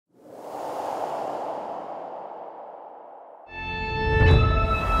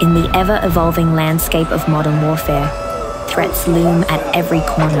In the ever-evolving landscape of modern warfare, threats loom at every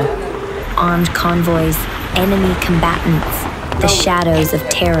corner. Armed convoys, enemy combatants, the shadows of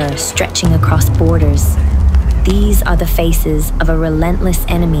terror stretching across borders. These are the faces of a relentless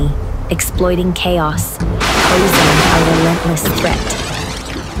enemy, exploiting chaos, posing a relentless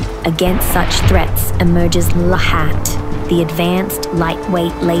threat. Against such threats emerges LAHAT, the advanced,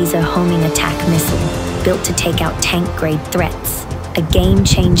 lightweight laser homing attack missile, built to take out tank-grade threats, a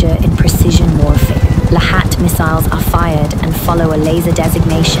game-changer in precision warfare. LAHAT missiles are fired and follow a laser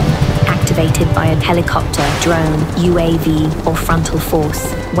designation, activated by a helicopter, drone, UAV, or frontal force,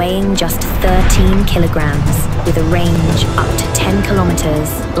 weighing just 13 kilograms, with a range up to 10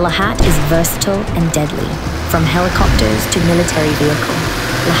 kilometers. LAHAT is versatile and deadly, from helicopters to military vehicle.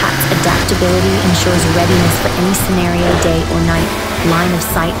 LAHAT's adaptability ensures readiness for any scenario, day or night, line of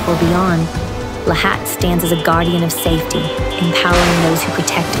sight or beyond. LAHAT stands as a guardian of safety, empowering those who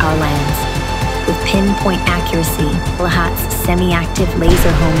protect our lands. With pinpoint accuracy, LAHAT's semi-active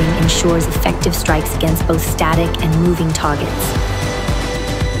laser homing ensures effective strikes against both static and moving targets,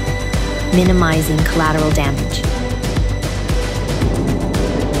 minimizing collateral damage.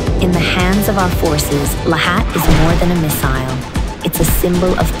 In the hands of our forces, LAHAT is more than a missile. It's a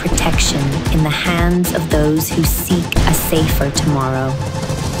symbol of protection in the hands of those who seek a safer tomorrow.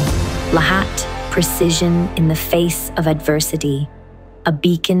 LAHAT, precision in the face of adversity, a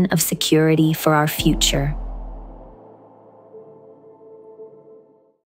beacon of security for our future.